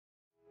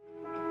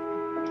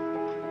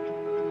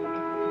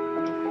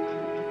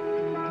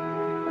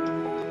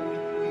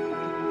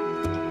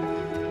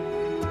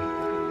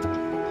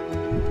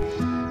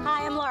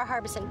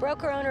Harbison,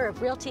 broker-owner of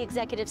Realty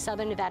Executive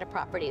Southern Nevada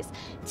Properties.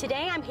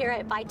 Today I'm here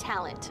at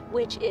Vitalent,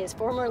 which is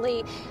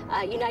formerly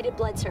United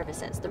Blood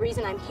Services. The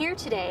reason I'm here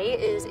today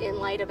is in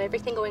light of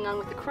everything going on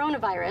with the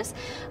coronavirus.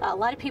 A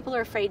lot of people are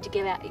afraid to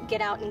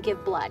get out and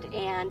give blood,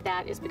 and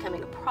that is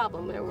becoming a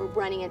problem. We're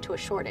running into a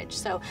shortage.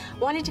 So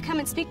wanted to come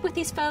and speak with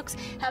these folks,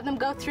 have them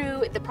go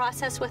through the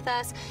process with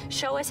us,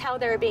 show us how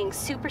they're being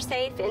super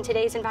safe in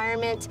today's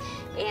environment,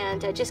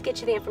 and just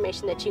get you the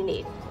information that you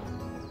need.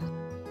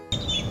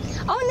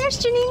 Oh, and there's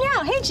Janine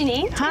now. Hey,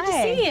 Janine. Hi. Good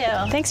to see you.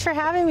 Thanks for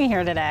having me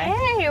here today.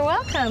 Hey, you're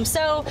welcome.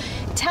 So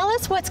tell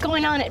us what's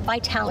going on at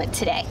Vitalent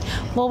today.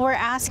 Well, we're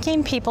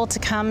asking people to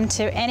come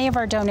to any of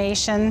our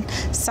donation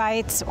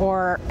sites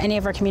or any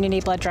of our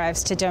community blood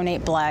drives to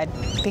donate blood,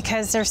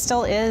 because there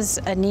still is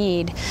a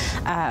need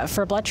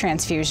for blood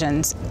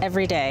transfusions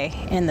every day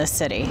in this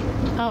city.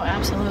 Oh,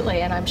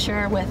 absolutely. And I'm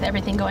sure with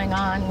everything going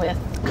on with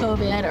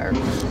COVID or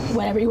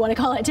whatever you want to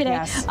call it today,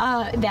 yes,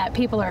 that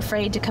people are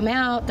afraid to come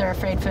out. They're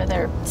afraid for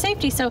their safety.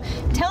 So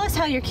tell us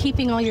how you're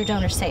keeping all your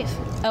donors safe.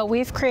 Oh,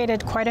 we've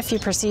created quite a few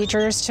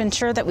procedures to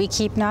ensure that we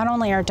keep not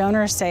only our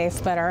donors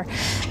safe, but our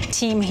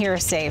team here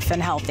safe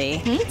and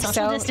healthy.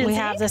 So we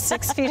have the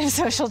 6 feet of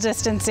social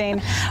distancing.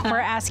 We're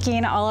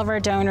asking all of our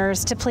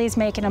donors to please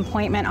make an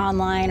appointment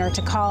online or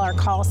to call our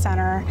call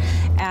center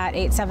at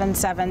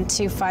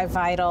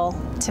 877-25-VITAL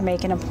to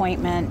make an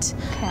appointment.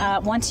 Okay.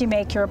 Once you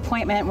make your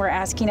appointment, we're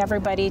asking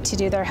everybody to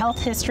do their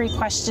health history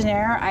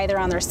questionnaire either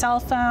on their cell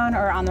phone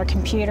or on their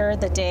computer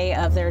the day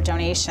of their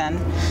donation.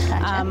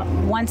 Gotcha.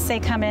 Once they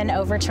come in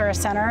over to our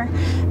center,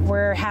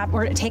 we're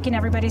taking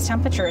everybody's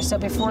temperature. So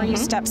before you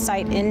step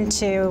sight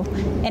into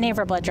any of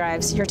our blood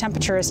drives, your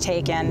temperature is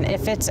taken.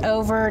 If it's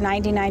over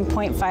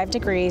 99.5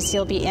 degrees,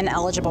 you'll be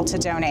ineligible to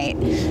donate,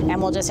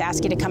 and we'll just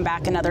ask you to come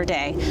back another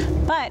day.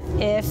 But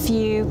if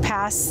you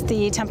pass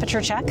the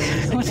temperature check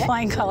with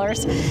flying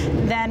colors,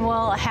 then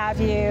we'll have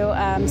you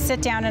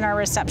sit down in our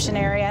reception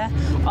area.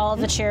 All of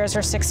the chairs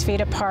are 6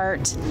 feet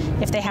apart.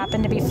 If they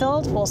happen to be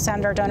filled, we'll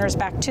send our donors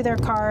back to their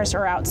cars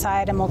or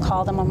outside, and we'll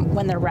call them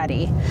when they're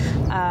ready.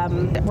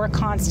 We're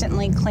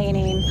constantly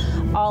cleaning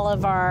all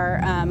of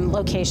our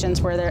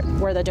locations where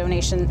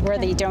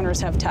the donors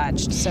have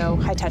touched, so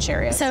high touch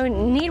areas. So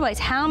need-wise,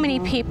 how many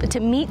people, to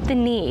meet the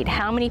need,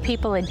 how many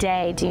people a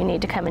day do you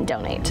need to come and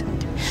donate?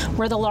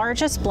 We're the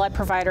largest blood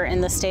provider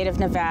in the state of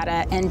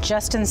Nevada, and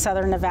just in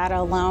Southern Nevada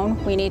alone,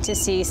 we need to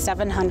see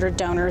 700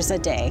 donors a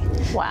day.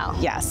 Wow.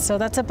 Yes, so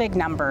that's a big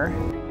number.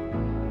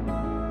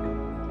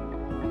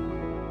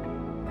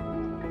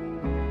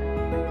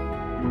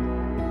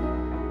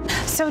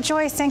 So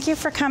Joyce, thank you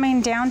for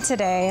coming down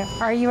today.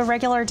 Are you a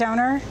regular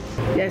donor?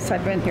 Yes,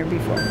 I've been here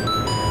before.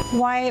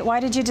 Why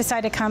did you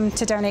decide to come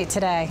to donate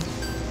today?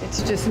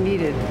 It's just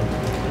needed.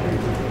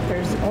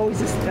 There's always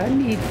a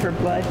need for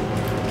blood,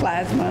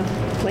 plasma,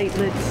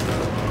 platelets.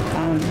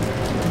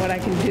 What I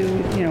can do,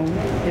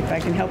 if I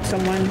can help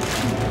someone,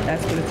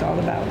 that's what it's all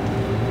about.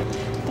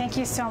 Thank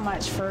you so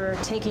much for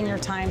taking your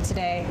time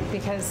today,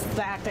 because the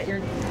fact that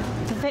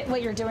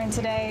what you're doing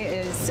today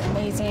is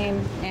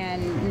amazing,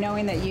 and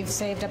knowing that you've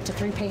saved up to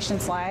 3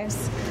 patients'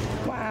 lives.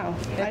 Wow,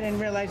 I didn't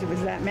realize it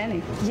was that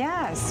many.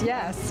 Yes,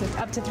 yes,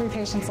 up to 3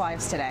 patients'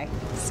 lives today.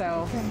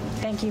 So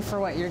thank you for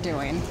what you're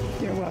doing.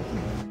 You're welcome.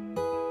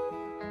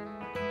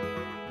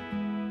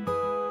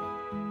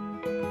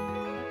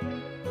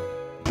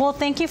 Well,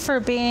 thank you for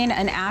being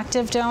an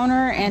active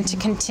donor and to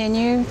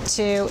continue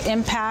to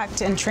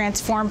impact and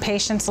transform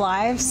patients'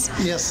 lives.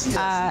 Yes.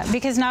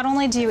 Because not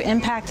only do you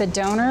impact the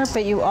donor,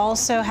 but you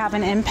also have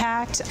an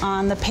impact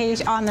on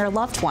on their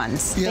loved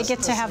ones. Yes, they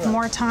get to have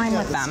more time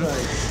with them.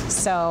 Right.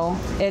 So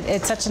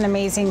it's such an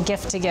amazing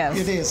gift to give.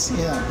 It is,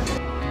 yeah.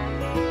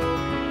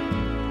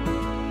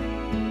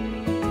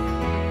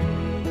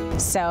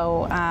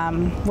 So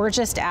we're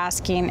just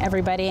asking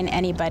everybody and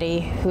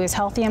anybody who is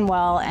healthy and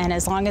well, and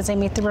as long as they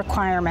meet the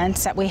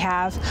requirements that we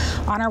have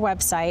on our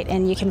website,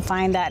 and you can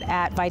find that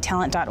at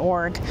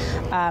vitalent.org,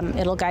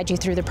 it'll guide you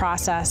through the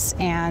process,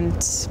 and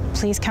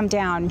please come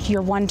down.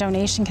 Your one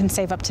donation can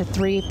save up to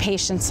 3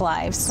 patients'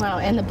 lives. Wow,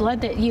 and the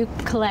blood that you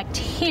collect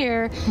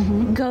here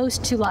goes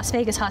to Las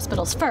Vegas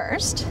hospitals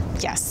first.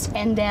 Yes.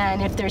 And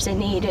then if there's a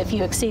need, if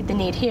you exceed the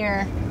need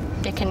here,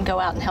 it can go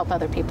out and help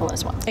other people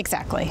as well.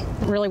 Exactly.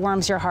 It really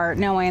warms your heart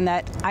knowing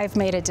that I've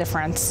made a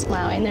difference.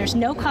 Wow, and there's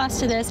no cost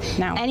to this.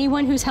 No.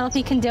 Anyone who's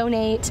healthy can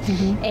donate,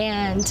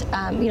 and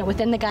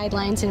within the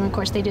guidelines, and of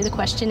course they do the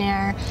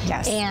questionnaire.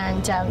 Yes.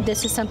 And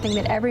this is something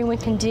that everyone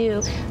can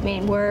do. I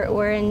mean,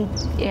 we're in,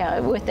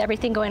 with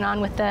everything going on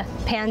with the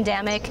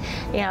pandemic,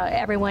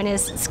 everyone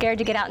is scared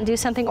to get out and do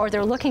something, or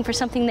they're looking for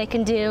something they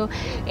can do,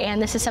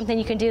 and this is something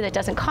you can do that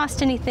doesn't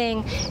cost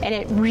anything, and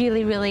it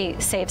really, really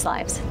saves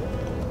lives.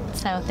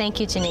 So thank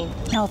you, Janine.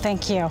 Oh,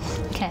 thank you.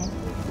 Okay.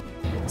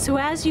 So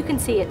as you can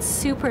see, it's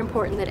super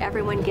important that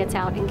everyone gets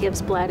out and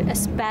gives blood,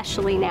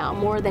 especially now,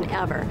 more than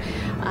ever.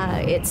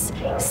 It's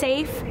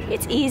safe,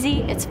 it's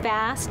easy, it's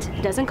fast,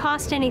 it doesn't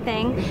cost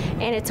anything,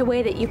 and it's a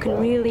way that you can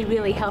really,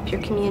 really help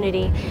your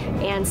community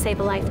and save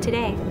a life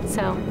today.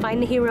 So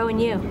find the hero in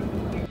you.